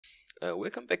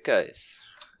Welcome back, guys,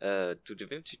 to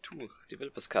Divinity 2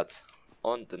 Developer's Cut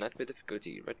on the Nightmare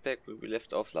difficulty. Right back where we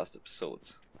left off last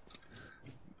episode.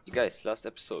 Guys, last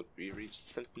episode we reached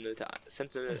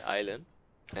Sentinel Island,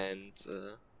 and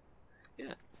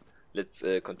yeah, let's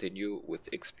continue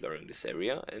with exploring this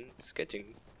area and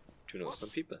getting to know some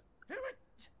people.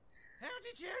 How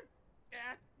did you?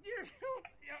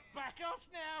 Back off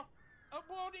now. I'm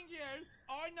warning you,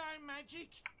 I know magic.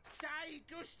 De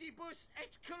gustibus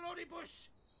et coloribus.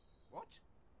 What?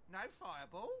 No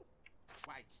fireball?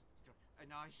 Wait, a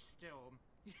nice storm.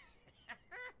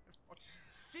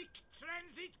 Sic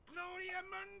transit gloria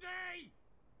mundi.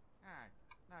 Oh,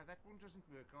 no, that one doesn't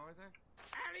work either.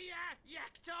 Alia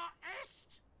jacta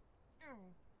est. Oh.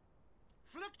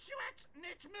 Fluctuat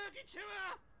net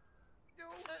mergitur.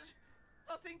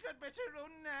 Oh, I think I'd better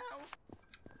run now.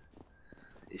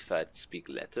 If I'd speak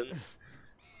Latin,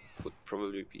 would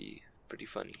probably be pretty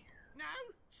funny. No,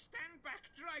 stand back,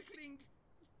 Drakeling.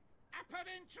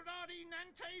 Apparentrari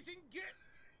nantes in gut.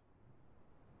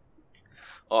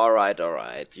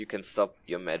 Alright, you can stop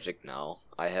your magic now.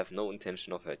 I have no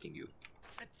intention of hurting you.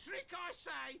 A trick, I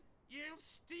say. You'll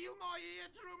steal my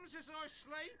eardrums as I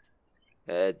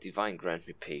sleep. Divine grant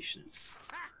me patience.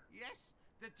 Ha, yes,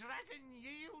 the dragon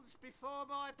yields before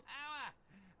my power.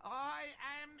 I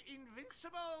am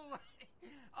invincible.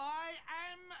 I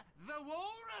am the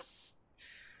walrus.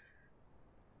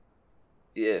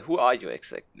 Yeah, who are you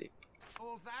exactly?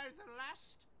 Although the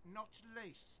last, not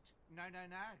least. No.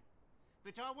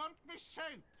 But I want my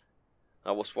soup.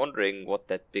 I was wondering what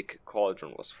that big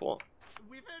cauldron was for.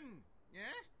 Wyvern,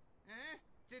 yeah?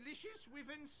 Delicious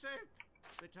wyvern soup.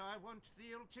 But I want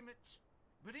the ultimate.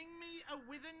 Bring me a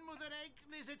withen mother egg,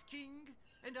 lizard king,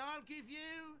 and I'll give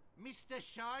you Mr.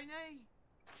 Shiny.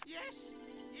 Yes.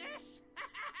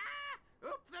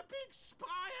 Up the big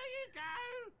spire you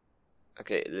go.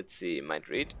 Okay, let's see. Mind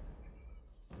read.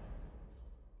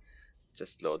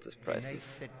 Just load the prices.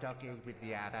 Beneath the doggy with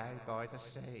the arrow by the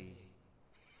sea.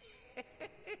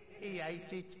 He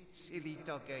ate it, silly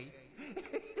doggy.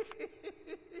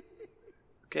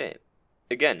 Okay.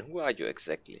 Again, who are you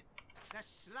exactly? The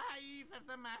slave of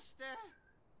the master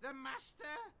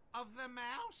of the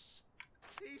mouse.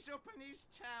 He's up in his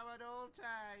tower all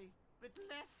day, but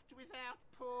left without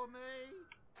poor me.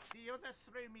 The other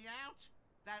threw me out,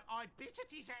 though I bit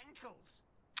at his ankles.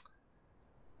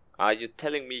 Are you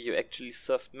telling me you actually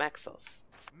served Maxos?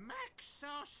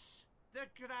 Maxos, the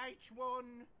great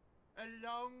one. A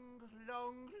long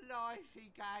life he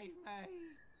gave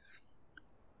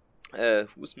me.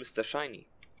 Who's Mr. Shiny?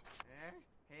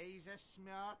 He's a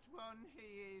smart one,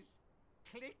 he is.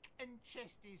 Click and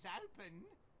chest is open,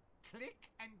 click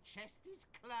and chest is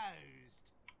closed.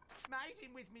 Made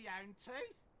him with me own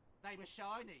teeth. They were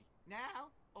shiny,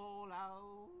 now all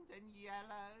old and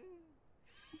yellow.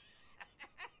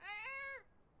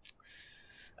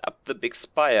 Up the big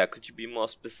spire, could you be more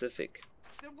specific?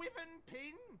 The wyvern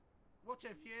pin, what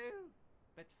of you?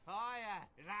 But fire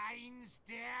rains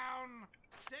down.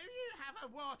 Do you have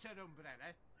a water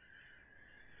umbrella?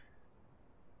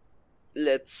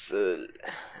 Let's,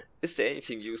 is there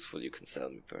anything useful you can sell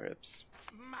me, perhaps?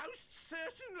 Most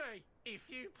certainly, if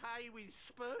you pay with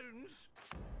spoons.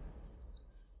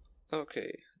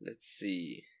 Okay, let's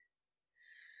see.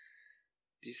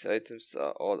 These items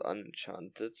are all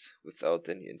unenchanted, without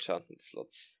any enchantment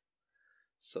slots.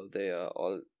 So they are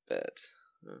all bad.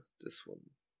 This one.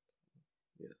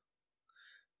 Yeah.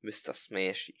 Mr.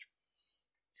 Smashy.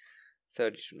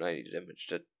 30 to 90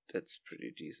 damage, that's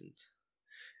pretty decent.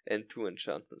 And 2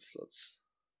 enchantment slots.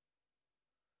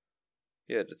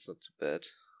 Yeah, that's not too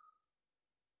bad.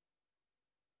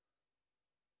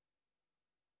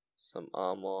 Some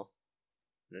armor.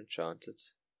 Enchanted.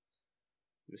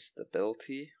 Mr.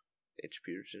 Belty.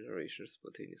 HP regeneration,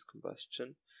 spontaneous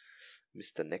combustion.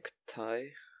 Mr.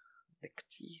 Necktie.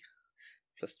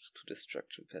 Plus 2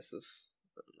 destruction passive.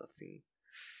 Nothing.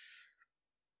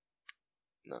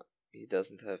 No, he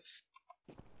doesn't have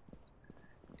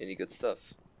any good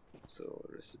stuff. So,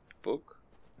 recipe book,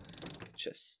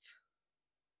 chest,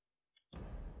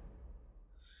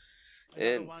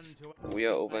 and we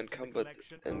are over encumbered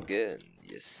again.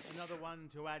 Yes. Another one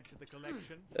to add to the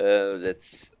collection.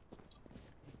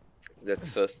 Let's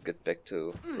first get back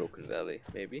to Broken Valley,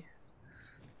 maybe,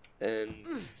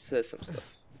 and sell some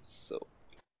stuff. So,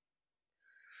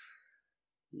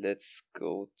 let's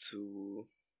go to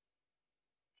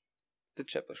the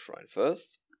Chapel Shrine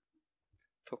first.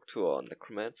 Talk to our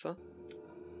necromancer.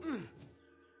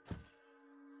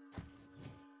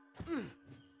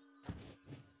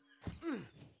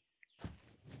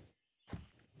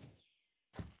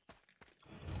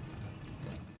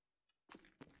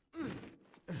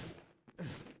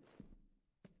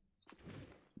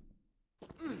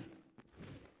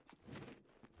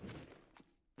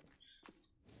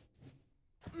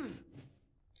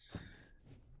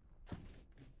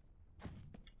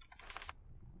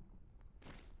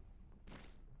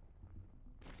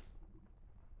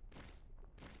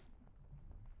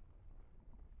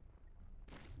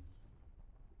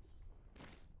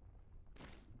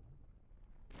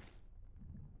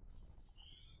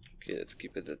 Okay, let's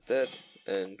keep it at that.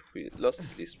 And we lost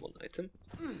at least one item.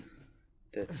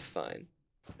 That's fine.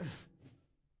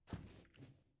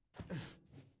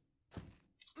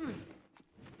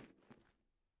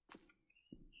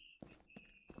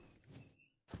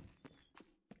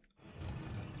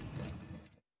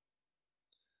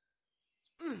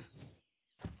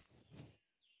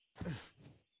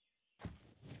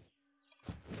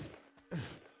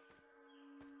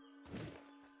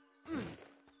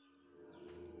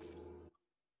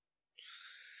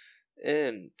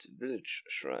 And village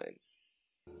shrine.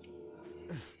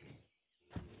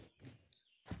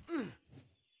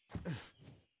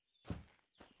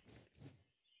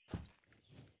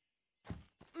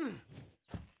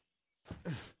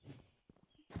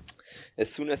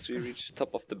 As soon as we reach the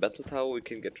top of the battle tower, we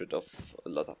can get rid of a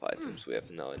lot of items we have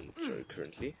now in inventory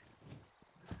currently.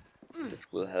 That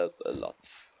will help a lot.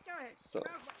 So.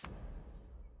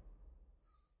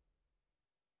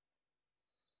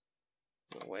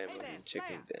 Why am I even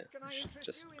checking there? I should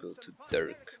just go to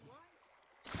Derek.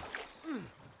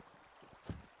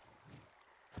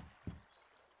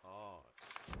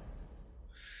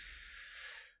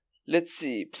 Let's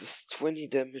see, plus 20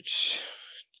 damage.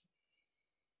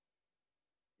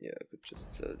 Yeah, I could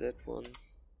just sell that one.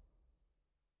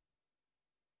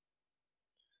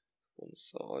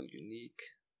 One's all unique.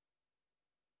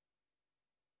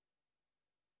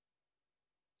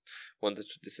 Wanted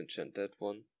to disenchant that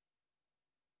one.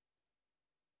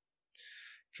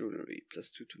 Jewelry,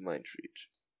 plus 2 to mind read.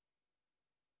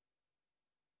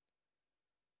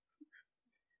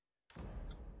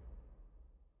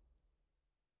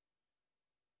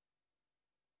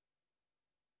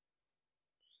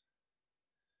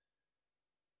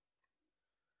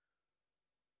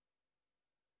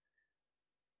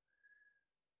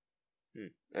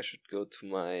 I should go to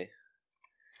my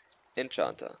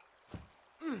enchanter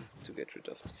to get rid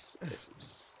of these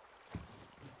items.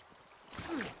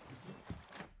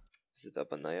 Visit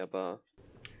Abanaya Bar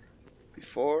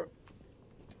before.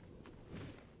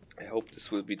 I hope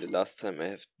this will be the last time I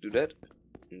have to do that.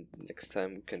 And next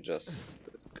time we can just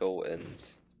go and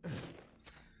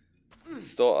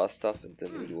store our stuff, and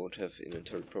then we won't have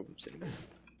inventory problems anymore.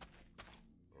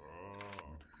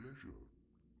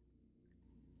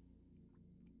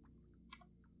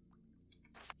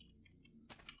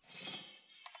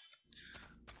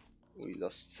 We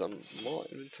lost some more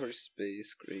inventory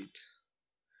space, great.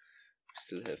 We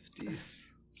still have these,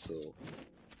 so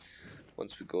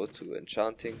once we go to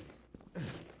enchanting, we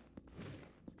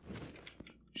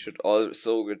should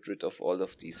also get rid of all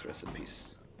of these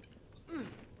recipes.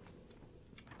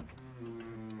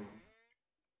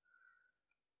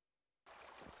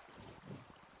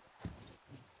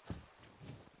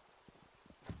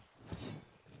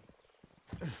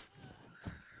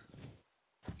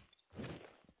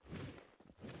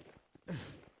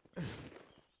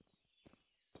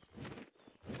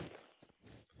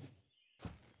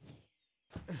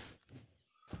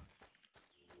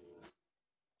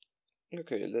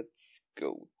 Okay, let's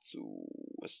go to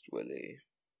West Valley.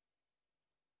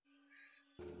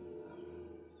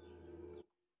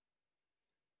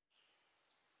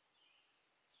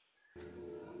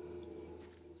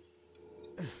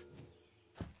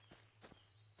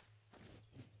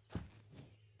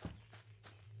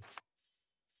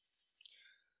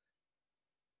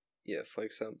 Yeah, for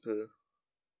example,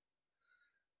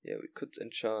 yeah, we could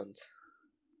enchant.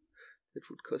 It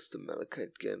would cost a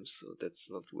Malachite gem, so that's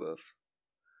not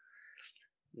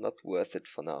worth it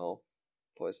for now.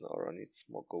 Poison aura needs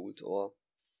more gold ore.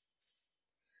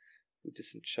 We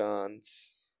disenchant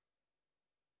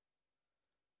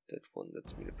that one.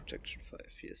 That's melee protection 5.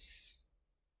 Yes.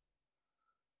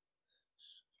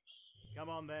 Come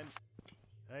on then.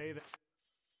 Hey there.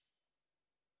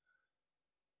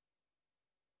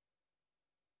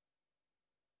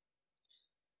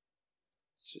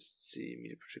 Let's just see,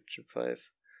 melee protection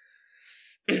 5.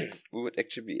 We would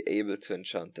actually be able to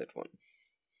enchant that one.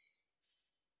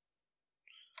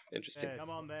 Interesting. Come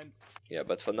on then. Yeah,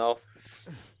 but for now,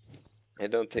 I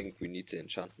don't think we need the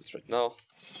enchantments right now.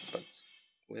 But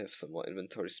we have some more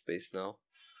inventory space now.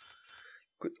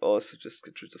 Could also just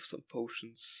get rid of some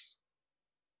potions.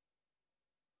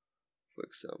 For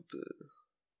example,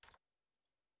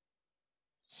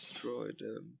 destroy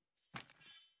them.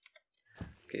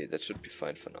 Okay, that should be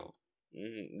fine for now.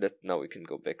 Now we can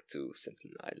go back to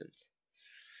Sentinel Island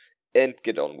and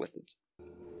get on with it.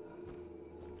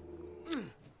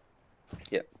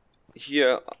 Yeah,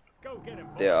 here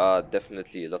there are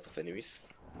definitely a lot of enemies,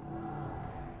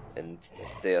 and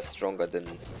they are stronger than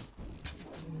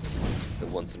the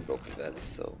ones in Broken Valley,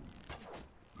 so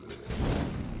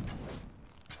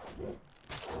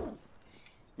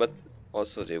but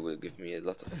also they will give me a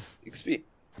lot of XP,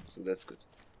 so that's good.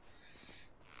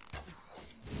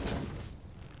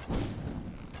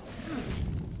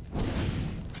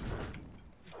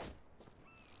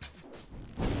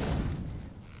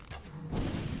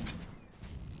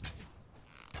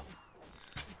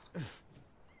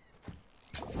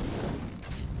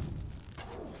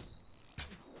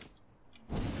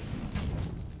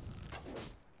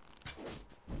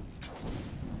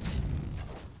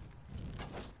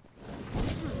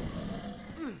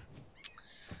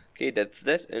 Okay, that's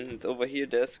that, and over here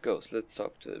there's a ghost. Let's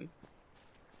talk to him.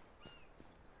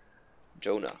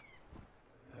 Jonah.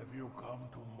 Have you come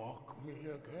to mock me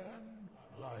again,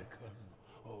 like an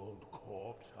old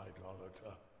corpse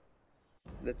idolater?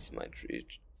 Let's mind read.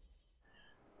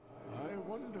 I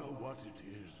wonder what it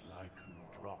is Lycan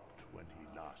dropped when he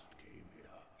last came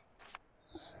here.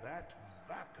 That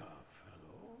Vaca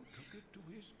fellow took it to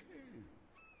his cave.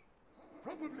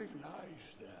 Probably lies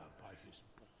there by his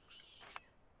books.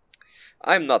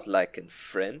 I'm not like a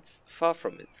friend, far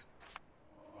from it.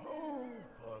 Oh,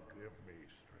 forgive me,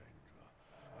 stranger.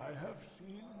 I have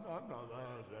seen none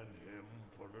other than him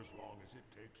for as long as it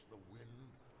takes the wind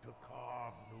to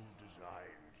carve new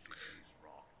designs in these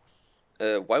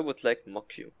rocks. Why would like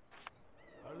mock you?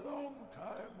 A long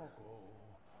time ago,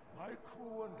 my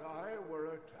crew and I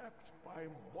were attacked by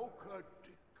Mocha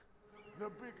Dick, the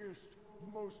biggest,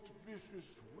 most vicious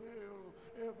whale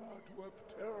ever to have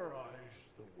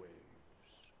terrorized the waves.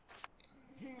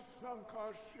 He sunk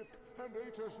our ship and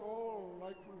ate us all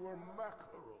like we were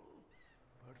mackerel.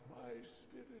 But my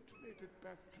spirit made it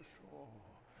back to shore,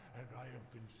 and I have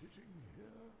been sitting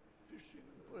here fishing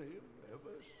for him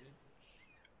ever since.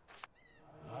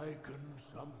 Lycan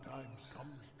sometimes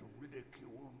comes to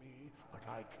ridicule me, but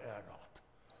I care not.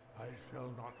 I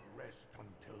shall not rest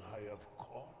until I have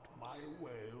caught my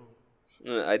whale.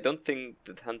 I don't think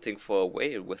that hunting for a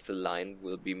whale with the line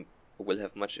will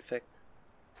have much effect.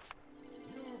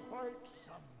 He'll bite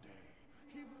someday.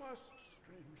 He must,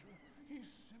 stranger. He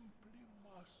simply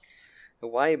must.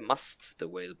 Why must the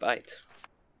whale bite?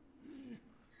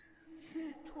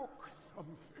 He took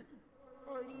something.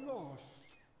 I lost.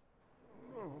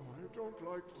 No, I don't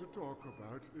like to talk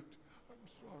about it. I'm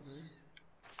sorry.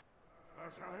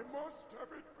 But I must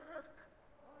have it back.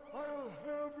 I'll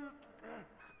have it back.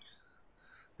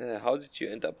 How did you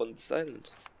end up on this island?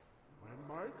 When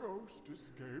my ghost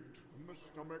escaped from the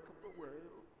stomach of the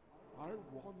whale, I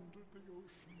wandered the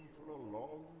ocean for a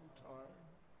long time.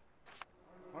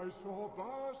 I saw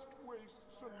vast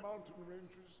wastes and mountain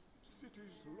ranges,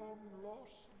 cities long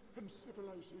lost, and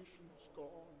civilizations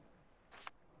gone.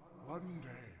 One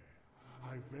day,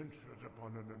 I ventured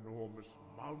upon an enormous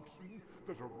mountain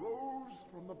that arose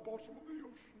from the bottom of the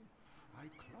ocean. I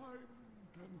climbed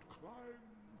and climbed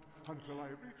until I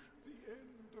reached the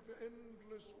end of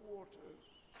endless waters.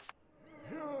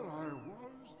 Here I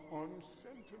was on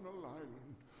Sentinel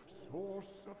Island,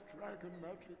 source of dragon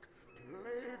magic,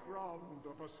 playground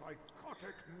of a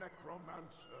psychotic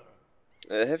necromancer.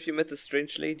 Have you met the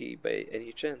strange lady by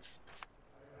any chance?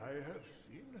 I have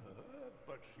seen her,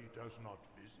 but she does not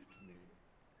visit me.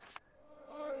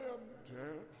 I am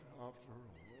dead, after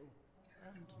all,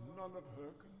 and none of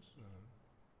her concern.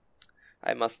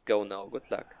 I must go now.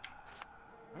 Good luck.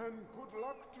 And good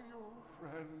luck to you,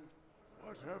 friend,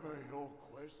 whatever your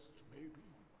quest may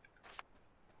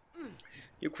be.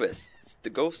 New quest. The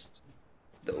ghost.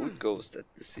 The old ghost at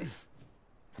the sea.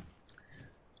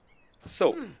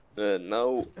 So,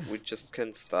 now we just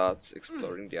can start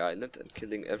exploring the island and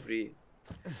killing every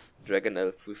dragon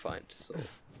elf we find. So,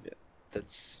 yeah,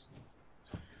 that's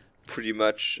pretty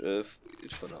much it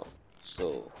for now.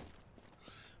 So,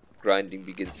 grinding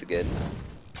begins again.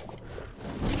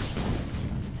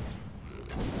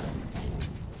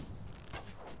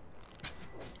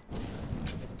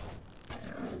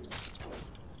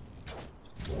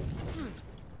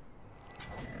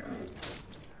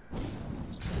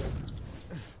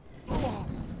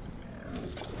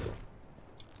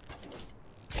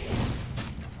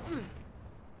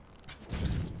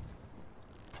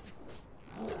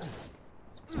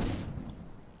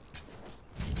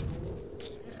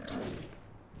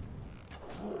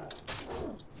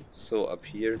 So up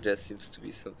here there seems to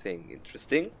be something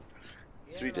interesting.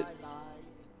 Let's read it. Here I lie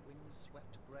in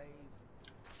wind-swept grave,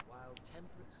 while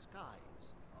temperate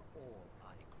skies are all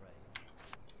I crave.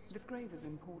 This grave is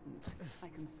important. I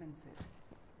can sense it.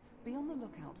 Be on the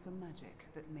lookout for magic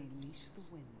that may leash the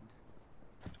wind.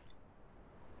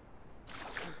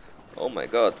 Oh my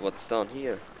god, what's down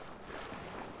here?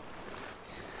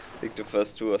 I think the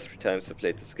first 2 or 3 times I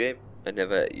played this game, I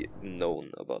never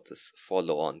known about this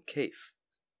forlorn cave.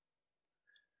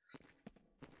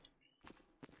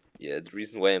 yeah, the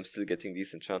reason why I'm still getting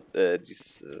these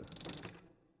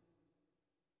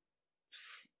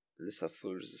Lizard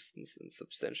full resistance and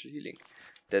substantial healing.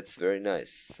 That's very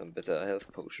nice. Some better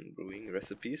health potion brewing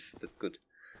recipes. That's good.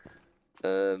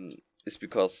 It's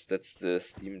because that's the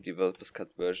Steam Developers Cut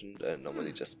version. I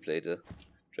normally just play the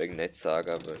Dragon Knight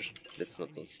Saga version. That's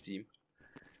not on Steam.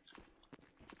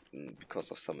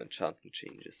 Because of some enchantment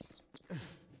changes.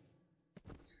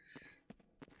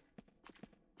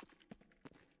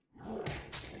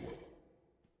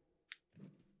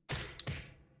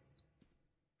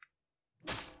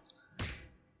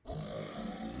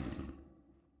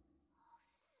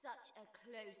 Such a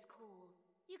close call.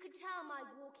 You could tell my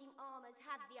walking armors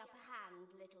had the upper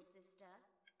hand, little sister.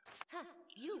 Ha!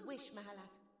 You wish,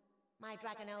 Mahalath. My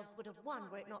dragon elves would have won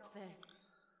were it not for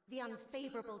the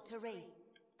unfavorable terrain.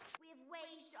 We have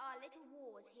waged our little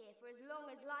wars here for as long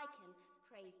as Lycan,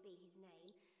 praise be his name,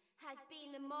 has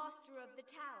been the master of the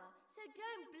tower, so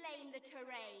don't blame the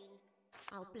terrain.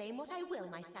 I'll blame what I will,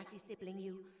 my sassy sibling,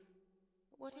 you.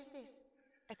 What is this?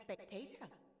 A spectator?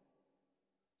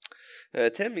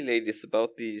 Tell me, ladies,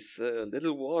 about these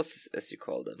little wars, as you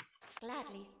call them.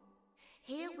 Gladly.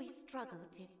 Here we struggle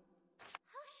to...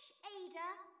 Hush, Ada.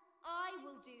 I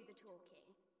will do the talking.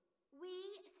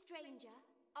 We, stranger,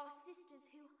 are sisters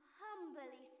who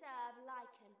humbly serve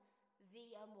Lycan,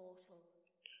 the immortal.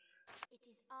 It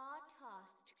is our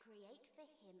task to create for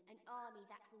him an army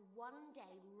that will one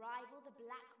day rival the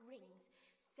Black Rings,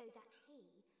 so that he,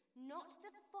 not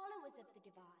the followers of the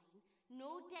Divine,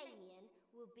 nor Damien,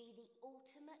 will be the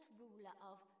ultimate ruler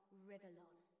of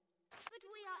Rivellon. But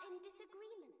we are in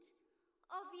disagreement.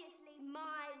 Obviously,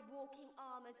 my walking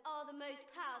armors are the most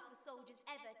powerful soldiers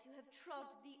ever to have trod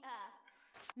the earth.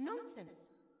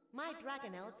 Nonsense! My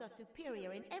dragon elves are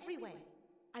superior in every way.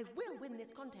 I will win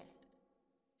this contest.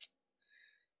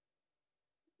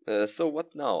 So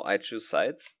what now? I choose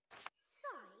sides?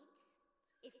 Sides?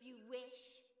 If you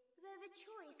wish, though the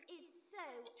choice is so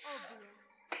obvious.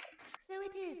 So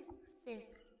it is, sis.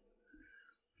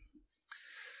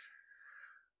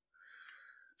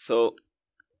 So,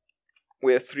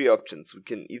 we have three options. We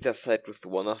can either side with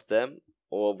one of them,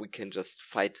 or we can just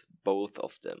fight both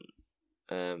of them.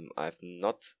 I've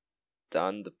not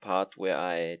done the part where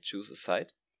I choose a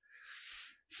side.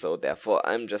 So therefore,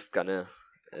 I'm just gonna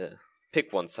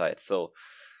pick one side. So,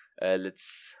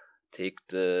 let's take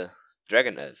the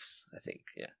Dragon Elves, I think,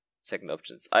 yeah. Second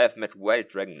options. I have met wild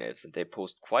Dragon Elves and they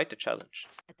posed quite a challenge.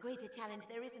 A greater challenge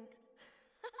there isn't.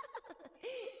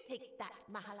 Take that,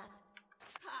 Mahalath.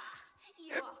 Ha!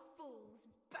 You are fools,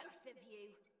 both of you.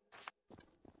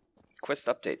 Quest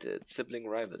updated. Sibling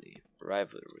rivalry.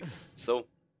 So,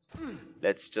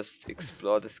 let's just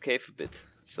explore this cave a bit.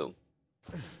 So,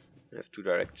 we have two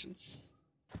directions.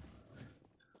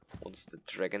 One's the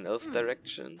Dragon Elf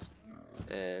direction,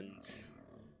 and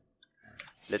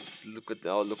let's look at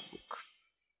our lookbook.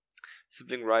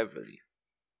 Sibling rivalry.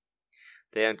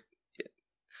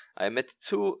 I met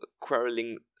two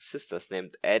quarreling sisters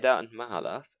named Ada and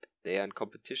Mahalath. They are in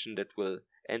competition that will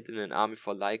end in an army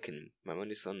for Lycan. My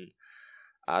money's on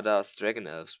Ada's Dragon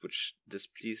Elves, which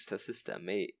displeased her sister.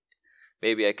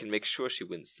 Maybe I can make sure she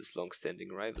wins this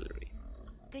long-standing rivalry.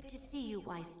 Good to see you,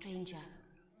 wise stranger.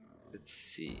 Let's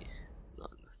see. No,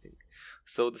 nothing.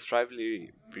 So this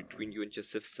rivalry between you and your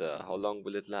sister, how long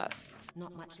will it last?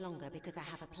 Not much longer, because I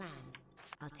have a plan.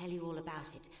 I'll tell you all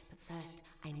about it, but first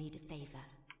I need a favor.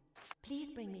 Please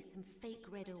bring me some fake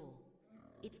red ore.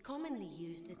 It's commonly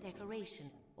used as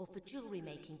decoration or for jewelry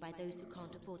making by those who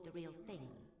can't afford the real thing.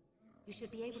 You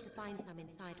should be able to find some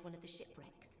inside one of the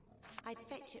shipwrecks. I'd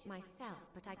fetch it myself,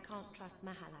 but I can't trust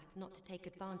Mahalath not to take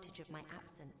advantage of my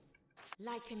absence.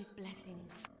 Lycan's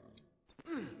blessings.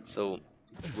 So,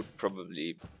 it would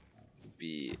probably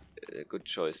be a good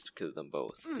choice to kill them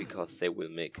both, because they will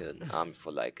make an army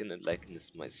for Lycan, and Lycan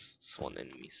is my sworn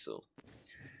enemy, so...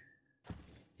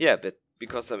 Yeah, but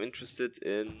because I'm interested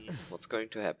in what's going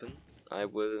to happen, I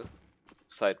will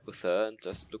side with her and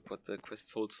just look what the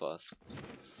quest holds for us.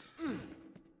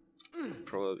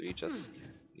 Probably just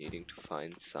needing to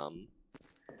find some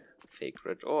fake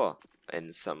red ore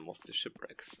and some of the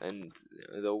shipwrecks. And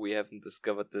though we haven't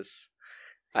discovered this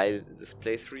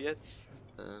playthrough yet,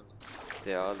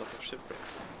 there are a lot of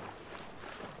shipwrecks.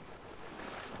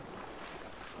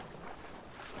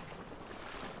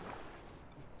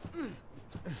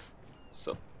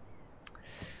 So,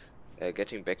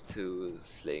 getting back to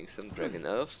slaying some dragon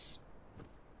elves.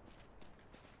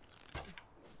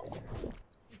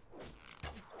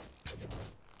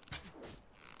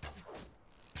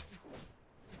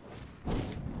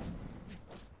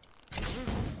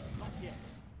 Not yet.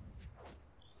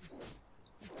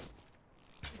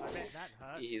 I That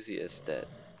hurts. Easy as that.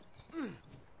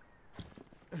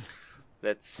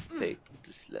 Let's take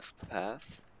this left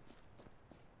path.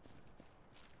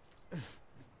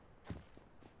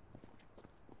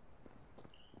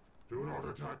 Do not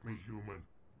attack me, human.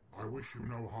 I wish you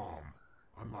no harm,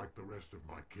 unlike the rest of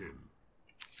my kin.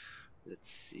 Let's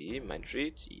see, mind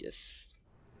read, yes.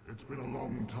 It's been a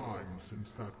long time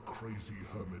since that crazy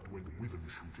hermit went wyvern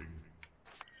shooting.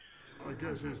 I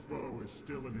guess his bow is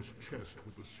still in his chest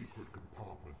with the secret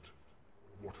compartment.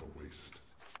 What a waste.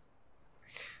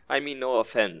 I mean, no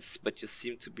offense, but you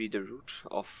seem to be the root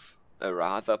of a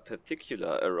rather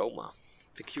particular aroma.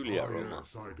 Peculiar aroma.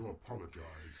 Yes, I do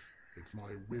apologize. It's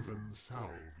my wyvern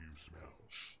salve you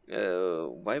smell.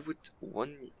 Why would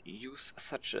one use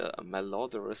such a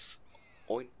malodorous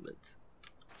ointment?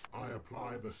 I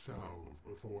apply the salve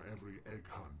before every egg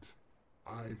hunt.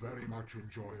 I very much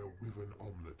enjoy a wyvern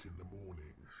omelette in the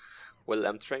morning. Well,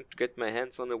 I'm trying to get my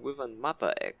hands on a wyvern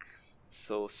mother egg,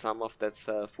 so some of that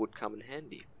salve would come in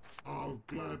handy. I'll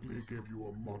gladly give you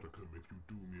a modicum if you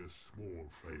do me a small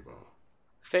favor.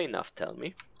 Fair enough, tell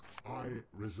me. I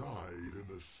reside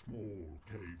in a small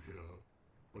cave here,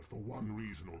 but for one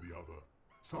reason or the other,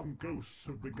 some ghosts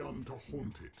have begun to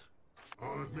haunt it.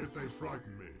 I'll admit they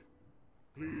frighten me.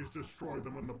 Please destroy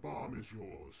them and the balm is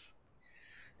yours.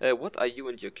 What are you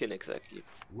and your kin exactly?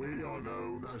 We are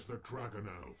known as the Dragon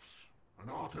Elves, an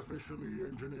artificially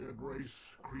engineered race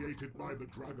created by the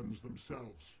dragons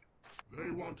themselves. They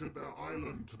wanted their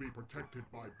island to be protected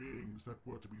by beings that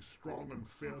were to be strong and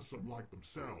fearsome like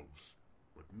themselves,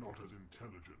 but not as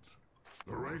intelligent.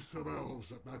 The race of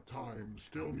elves at that time,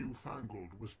 still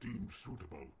newfangled, was deemed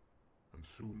suitable, and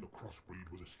soon the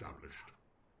crossbreed was established.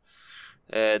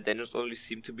 They not only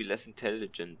seem to be less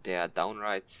intelligent, they are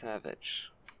downright savage.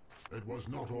 It was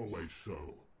not always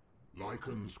so.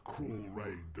 Lycan's cruel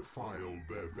reign defiled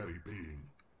their very being.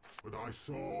 But I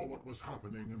saw what was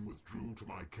happening and withdrew to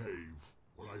my cave,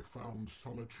 where I found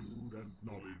solitude and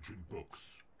knowledge in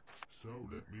books. So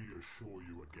let me assure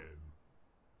you again,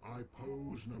 I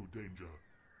pose no danger.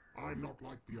 I'm not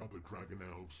like the other dragon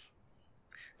elves.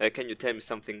 Can you tell me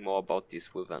something more about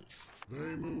these wyverns?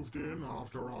 They moved in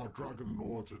after our dragon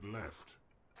lords had left.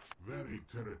 Very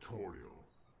territorial.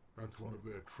 That's one of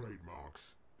their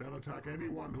trademarks. They'll attack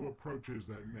anyone who approaches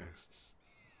their nests.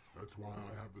 That's why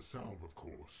I have the salve, of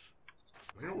course.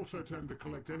 They also tend to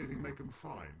collect anything they can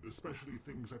find, especially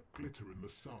things that glitter in the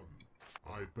sun.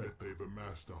 I bet they've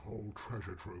amassed a whole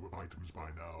treasure trove of items by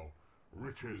now.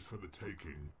 Riches for the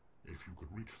taking, if you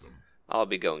could reach them. I'll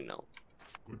be going now.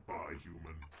 Goodbye,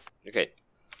 human. Okay.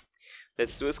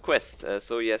 Let's do his quest.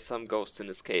 So he has some ghosts in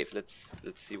his cave. Let's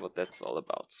see what that's all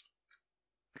about.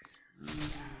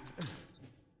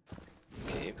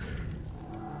 Okay.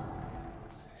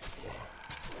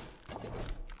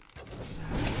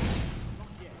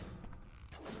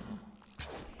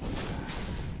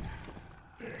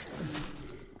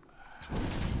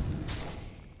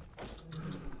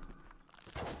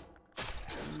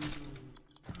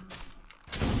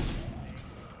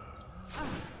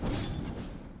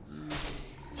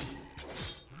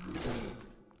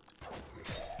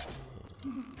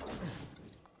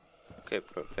 Okay,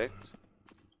 perfect.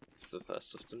 That's the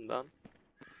first of them done.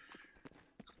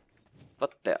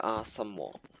 But there are some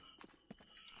more.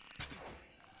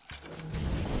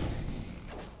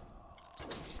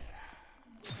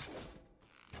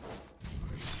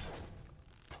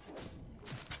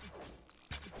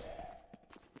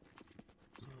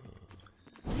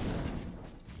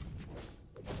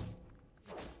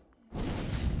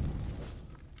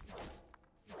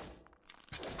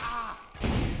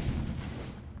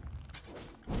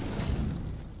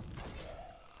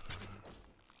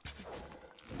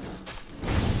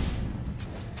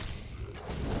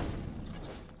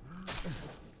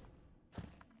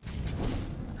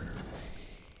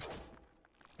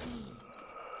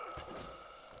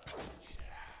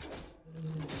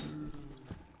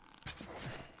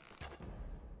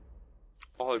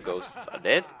 All ghosts are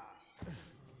dead.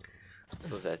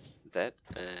 So that's that,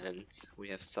 and we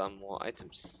have some more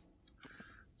items.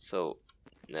 So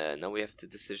now we have the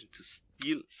decision to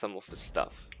steal some of the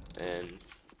stuff, and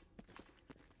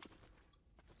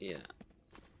yeah,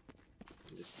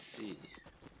 let's see.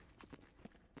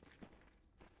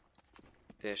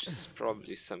 There's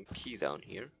probably some key down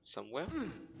here somewhere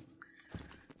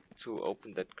to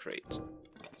open that crate.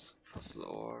 So fossil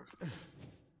ore.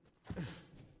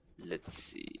 Let's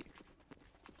see.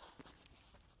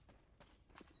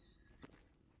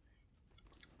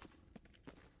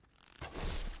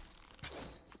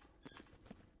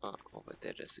 Ah, over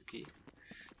there's a key.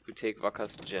 If we take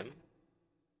Waka's gem,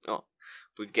 oh,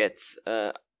 we get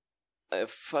a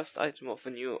first item of a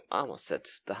new armor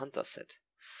set, the Hunter set.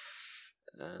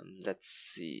 Let's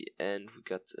see, and we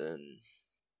got a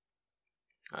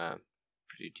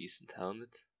pretty decent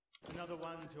helmet. Another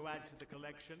one to add to the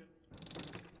collection.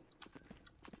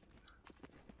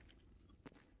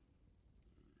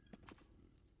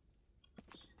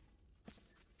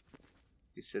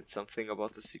 You said something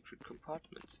about the secret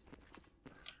compartment.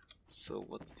 So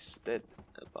what is that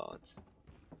about?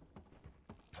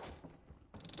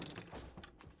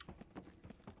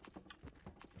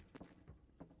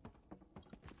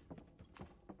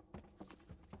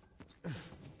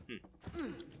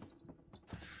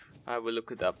 I will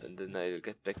look it up and then I'll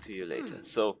get back to you later.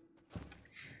 So,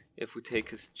 if we take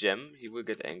his gem, he will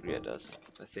get angry at us,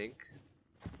 I think.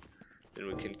 Then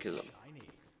we can kill him.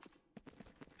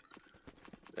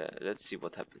 Let's see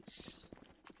what happens.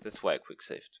 That's why I quick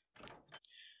saved.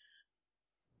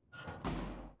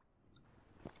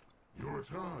 Your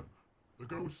turn. The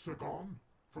ghosts are gone?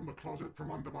 From the closet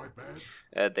from under my bed?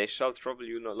 They shall trouble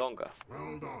you no longer.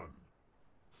 Well done.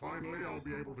 Finally, I'll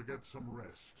be able to get some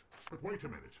rest. But wait a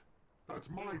minute. That's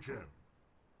my gem.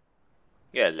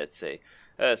 Yeah, let's say.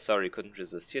 Sorry, couldn't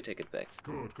resist. Here, take it back.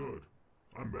 Good, good.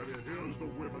 I'm ready. Here's the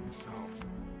Wyvern South.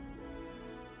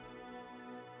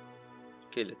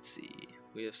 Okay, let's see.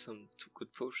 We have some 2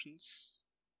 good potions.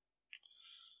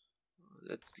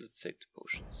 Let's take the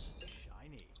potions.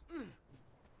 Shiny.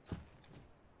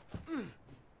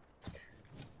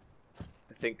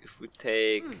 I think if we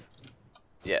take...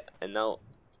 Yeah, and now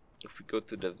if we go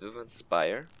to the Wyvern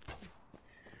Spire,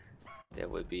 there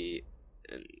will be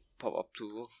a pop-up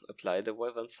to apply the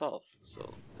Wyvern Salve.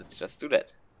 So let's just do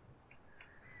that.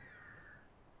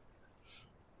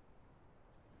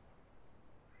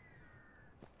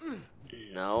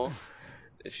 Now,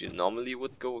 if you normally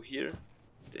would go here,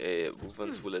 the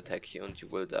Wyverns will attack you and you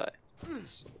will die.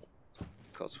 So,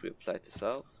 because we applied the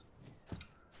salve,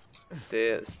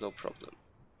 there is no problem.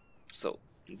 So,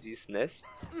 in these nests,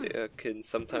 there can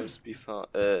sometimes be found,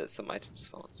 some items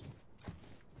found.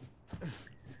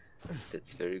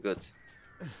 That's very good.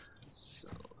 So,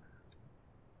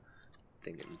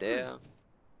 thing in there.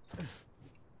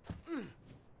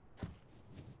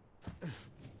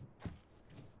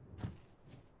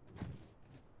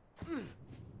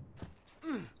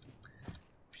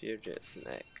 Here there's an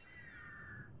egg.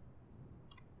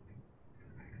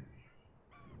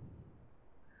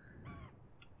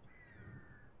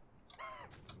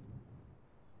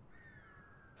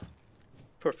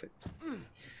 Perfect.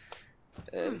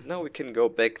 And now we can go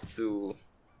back to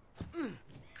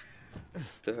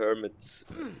the hermit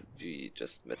we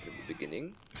just met in the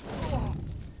beginning.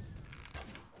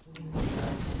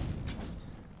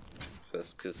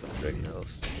 First kill some dragon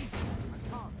elves.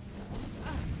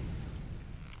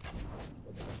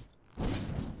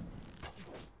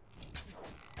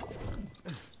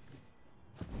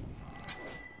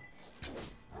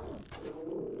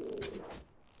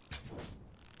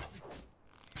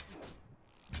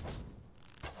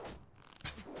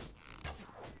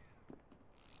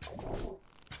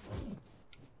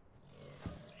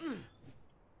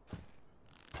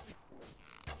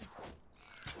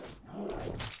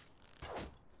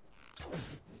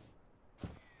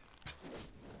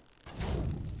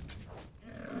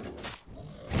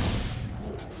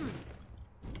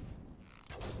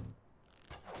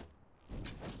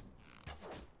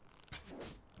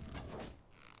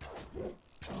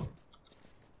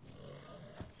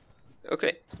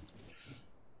 Okay.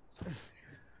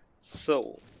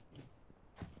 So.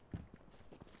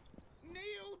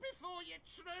 Kneel before your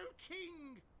true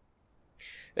king.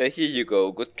 Here you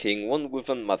go, good king. 1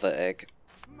 Wyvern mother egg.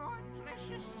 My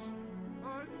precious.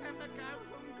 I'll never go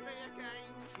hungry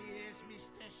again. Here's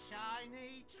Mr.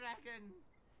 Shiny Dragon.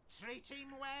 Treat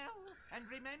him well, and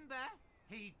remember,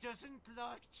 he doesn't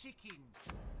like chicken.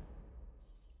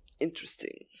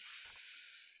 Interesting.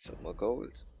 Some more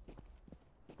gold.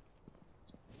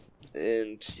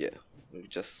 And yeah, we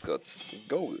just got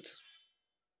gold.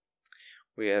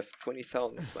 We have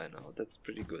 20,000 by now, that's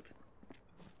pretty good.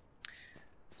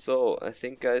 So, I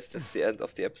think guys, that's the end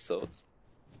of the episode.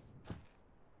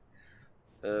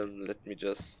 Let me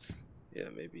just, yeah,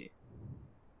 maybe,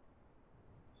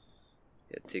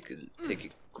 yeah, take a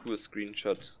cool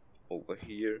screenshot over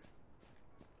here.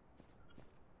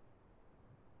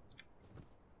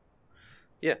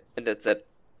 Yeah, and that's it.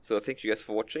 So thank you guys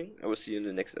for watching. I will see you in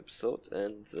the next episode,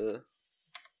 and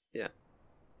yeah,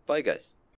 bye guys.